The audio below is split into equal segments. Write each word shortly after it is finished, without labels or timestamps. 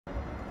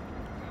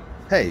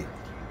Hey,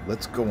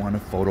 let's go on a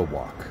photo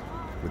walk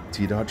with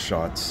Tdot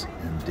Shots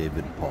and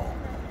David Paul.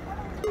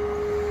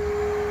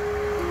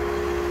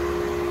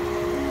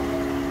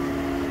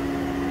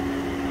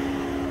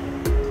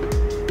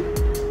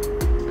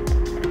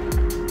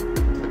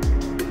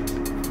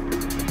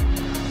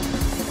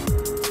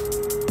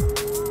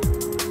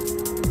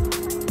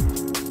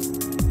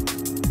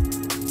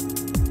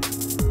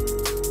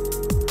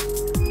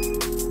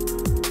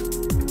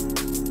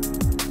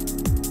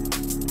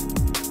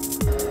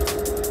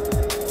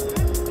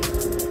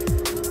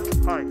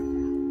 Hi.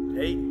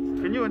 Hey,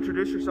 Can you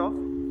introduce yourself?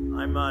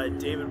 I'm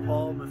David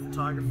Paul. I'm a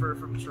photographer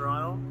from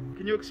Toronto.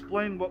 Can you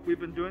explain what we've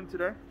been doing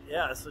today?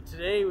 Yeah, so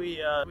today we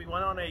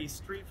went on a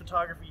street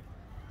photography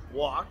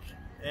walk,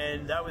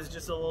 and that was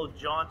just a little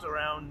jaunt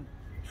around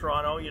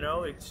Toronto, you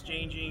know,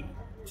 exchanging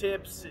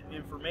tips,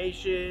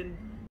 information.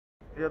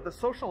 Yeah, the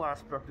social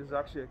aspect is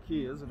actually a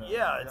key, isn't it?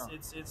 Yeah,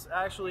 it's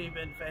actually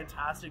been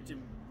fantastic to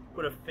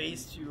put a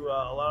face to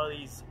a lot of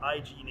these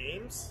IG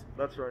names.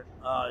 That's right.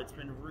 It's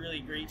been really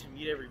great to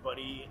meet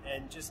everybody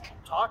and just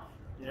talk,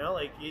 you know,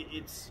 like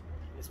it's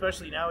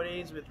especially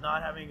nowadays with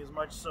not having as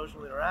much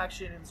social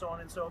interaction and so on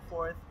and so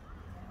forth,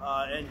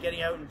 and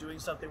getting out and doing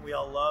something we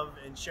all love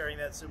and sharing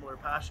that similar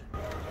passion.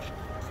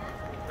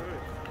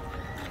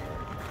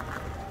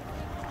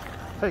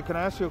 Hey, can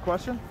I ask you a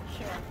question?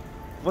 Sure.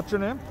 What's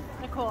your name?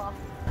 Nicole.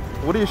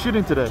 What are you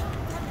shooting today?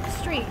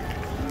 Street.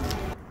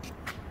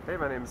 Hey,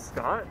 my name's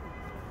Scott.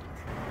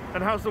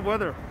 And how's the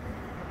weather?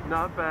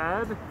 Not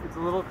bad. It's a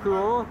little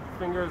cool.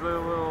 Fingers are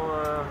a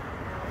little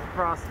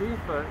frosty,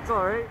 but it's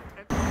all right.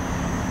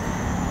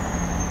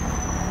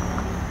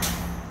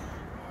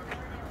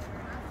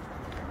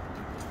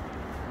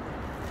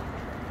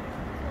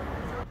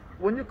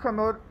 When you come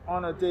out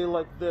on a day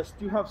like this,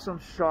 do you have some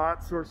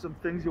shots or some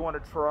things you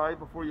want to try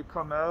before you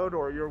come out,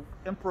 or you're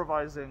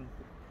improvising?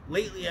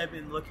 Lately, I've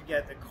been looking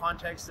at the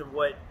context of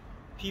what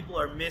people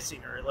are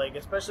missing, or like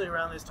especially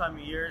around this time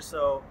of year.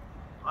 So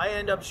I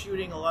end up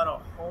shooting a lot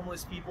of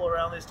homeless people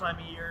around this time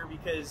of year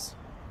because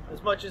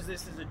as much as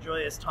this is a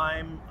joyous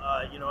time,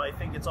 you know, I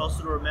think it's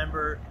also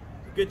a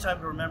good time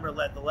to remember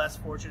the less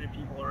fortunate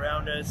people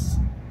around us.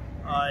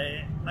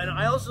 And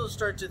I also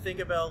start to think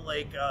about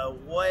like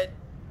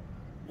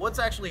what's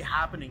actually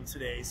happening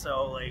today.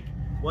 So like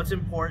what's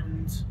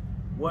important,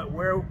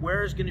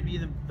 where is going to be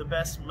the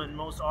best and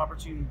most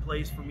opportune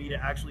place for me to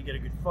actually get a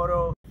good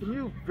photo. Can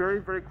you very,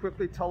 very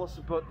quickly tell us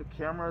about the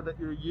camera that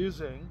you're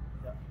using?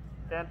 Yeah.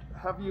 And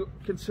have you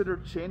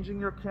considered changing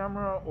your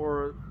camera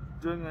or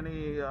doing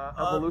any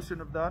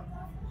evolution of that?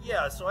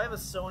 Yeah, so I have a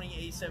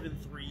Sony a7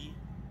 III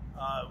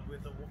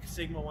with a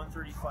Sigma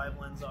 135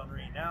 lens on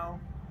right now.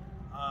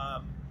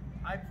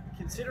 I'm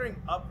considering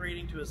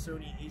upgrading to a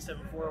Sony a7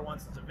 IV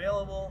once it's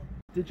available.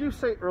 Did you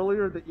say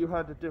earlier that you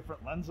had a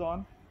different lens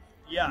on?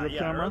 Yeah.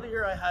 Camera?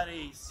 Earlier I had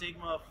a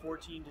Sigma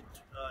 14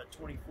 to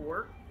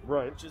 24,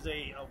 Right. which is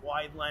a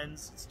wide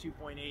lens. It's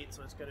 2.8,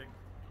 so it's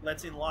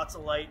lets in lots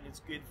of light and it's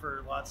good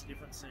for lots of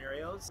different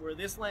scenarios. Where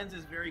this lens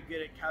is very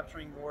good at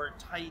capturing more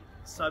tight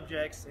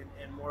subjects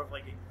and more of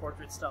like a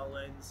portrait style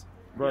lens.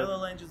 Right. The other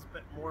lens is a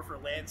bit more for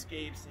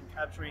landscapes and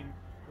capturing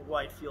a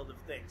wide field of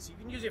things. You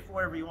can use it for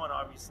whatever you want,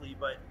 obviously,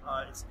 but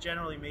it's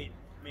generally made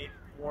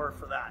more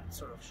for that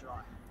sort of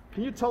shot.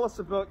 Can you tell us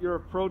about your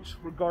approach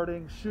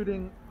regarding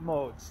shooting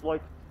modes?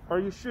 Like, are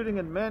you shooting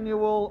in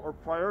manual or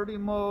priority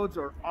modes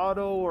or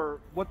auto, or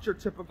what's your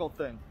typical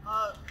thing?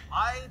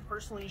 I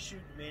personally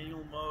shoot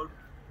manual mode.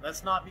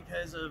 That's not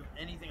because of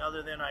anything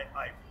other than I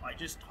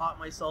just taught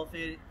myself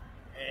it,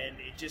 and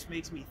it just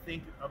makes me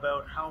think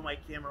about how my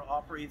camera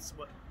operates,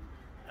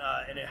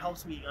 and it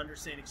helps me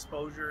understand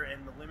exposure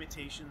and the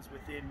limitations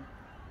within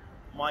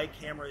my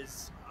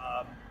camera's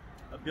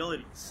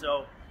abilities.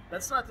 So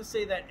that's not to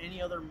say that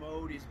any other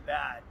mode is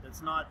bad.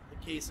 That's not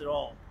the case at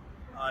all.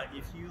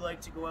 If you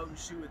like to go out and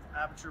shoot with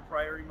aperture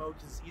priority mode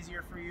because it's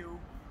easier for you,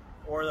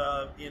 or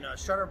in a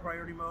shutter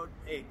priority mode,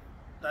 hey,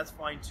 that's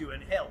fine too.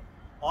 And hell,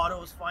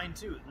 auto is fine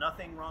too.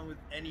 Nothing wrong with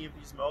any of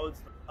these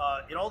modes.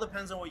 It all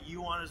depends on what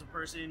you want as a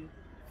person.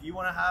 If you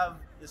want to have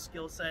the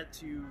skill set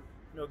to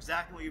know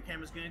exactly what your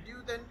camera's going to do,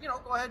 then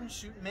go ahead and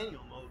shoot in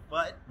manual mode.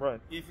 But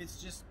Right. if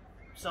it's just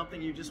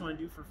something you just want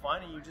to do for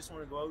fun and you just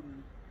want to go out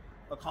and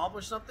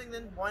accomplish something,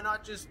 then why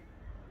not just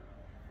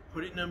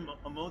put it in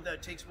a mode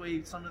that takes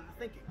away some of the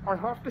thinking. I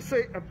have to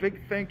say a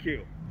big thank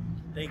you.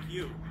 Thank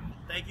you.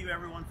 Thank you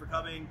everyone for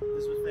coming.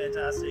 This was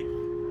fantastic.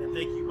 And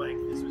thank you, Mike.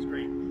 This was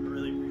great. I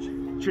really appreciate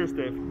it. Cheers,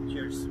 Dave.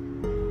 Cheers.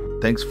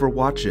 Thanks for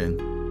watching.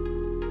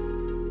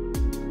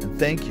 And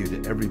thank you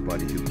to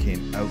everybody who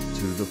came out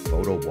to the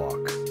photo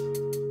walk.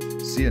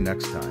 See you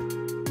next time.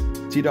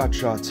 Tdot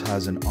Shots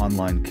has an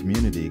online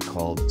community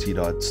called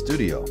Tdot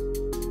Studio.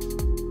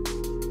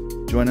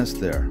 Join us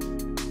there.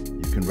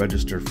 You can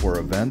register for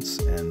events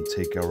and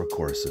take our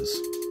courses.